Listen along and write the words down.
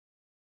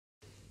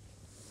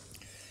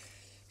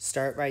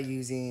Start by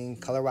using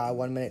Colorwow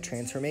 1 minute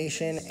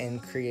transformation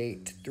and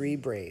create 3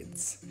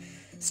 braids.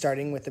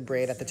 Starting with the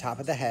braid at the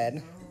top of the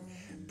head,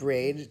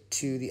 braid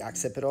to the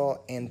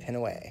occipital and pin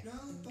away.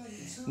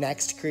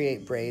 Next,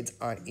 create braids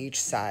on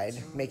each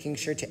side, making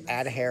sure to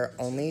add hair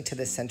only to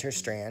the center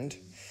strand.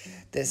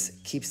 This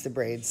keeps the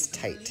braids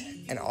tight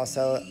and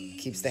also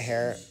keeps the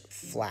hair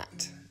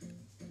flat.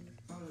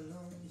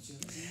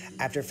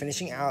 After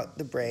finishing out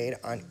the braid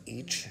on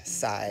each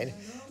side,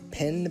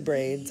 pin the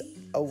braids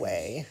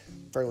away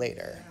for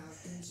later.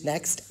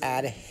 Next,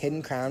 add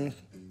hidden crown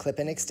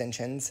clip-in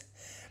extensions.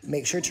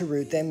 Make sure to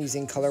root them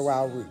using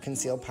Colorwow Root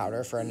Conceal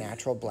Powder for a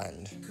natural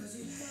blend.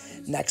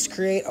 Next,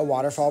 create a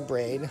waterfall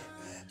braid.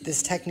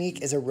 This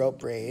technique is a rope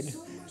braid,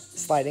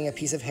 sliding a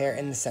piece of hair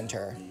in the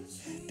center.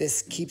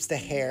 This keeps the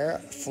hair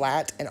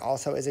flat and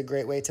also is a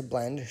great way to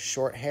blend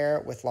short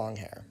hair with long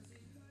hair.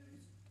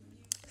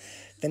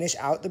 Finish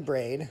out the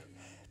braid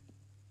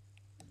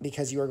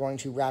because you are going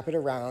to wrap it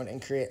around and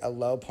create a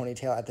low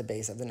ponytail at the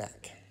base of the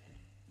neck.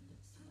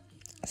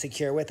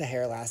 Secure with a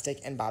hair elastic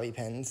and bobby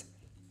pins.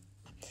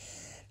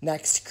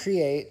 Next,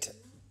 create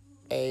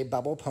a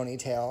bubble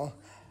ponytail,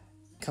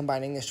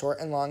 combining the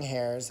short and long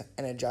hairs,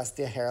 and adjust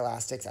the hair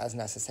elastics as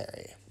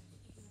necessary.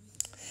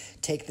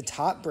 Take the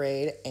top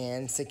braid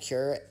and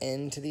secure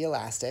into the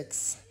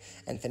elastics,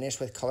 and finish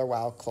with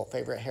Colorwow cult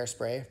favorite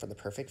hairspray for the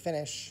perfect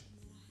finish.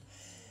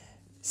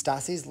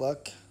 Stassi's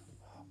look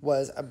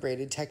was a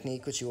braided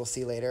technique, which you will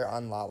see later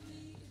on Lala.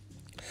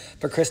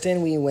 For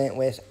Kristen, we went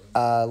with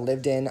a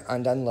lived-in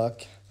undone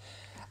look.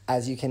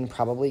 As you can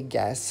probably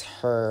guess,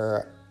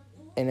 her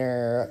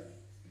inner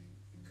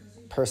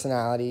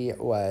personality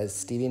was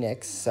Stevie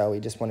Nicks, so we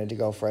just wanted to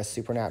go for a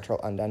supernatural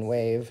undone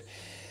wave.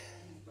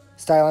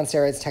 Style on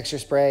Steroids texture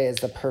spray is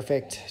the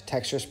perfect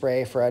texture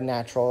spray for a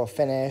natural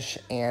finish,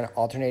 and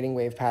alternating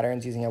wave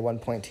patterns using a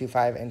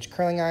 1.25-inch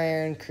curling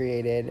iron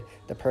created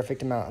the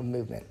perfect amount of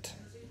movement.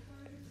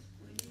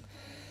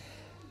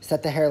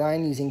 Set the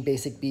hairline using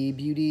Basic B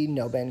Beauty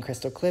No Bend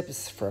Crystal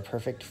Clips for a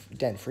perfect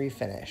dent-free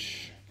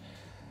finish.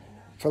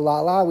 For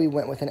Lala, we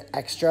went with an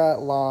extra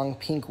long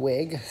pink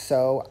wig,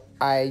 so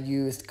I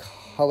used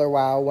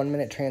Colorwow 1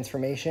 minute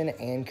transformation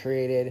and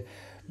created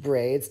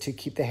braids to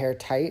keep the hair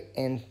tight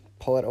and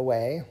pull it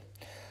away.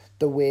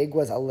 The wig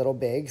was a little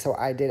big, so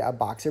I did a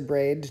boxer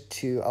braid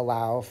to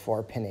allow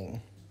for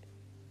pinning.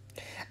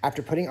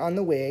 After putting on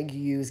the wig,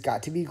 you use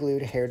Got To Be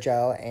Glued hair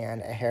gel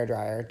and a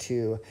hairdryer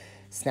to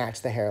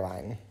snatch the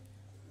hairline.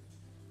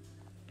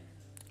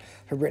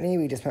 For Brittany,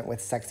 we just went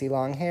with sexy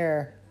long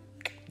hair.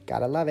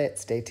 Gotta love it.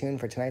 Stay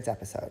tuned for tonight's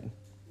episode.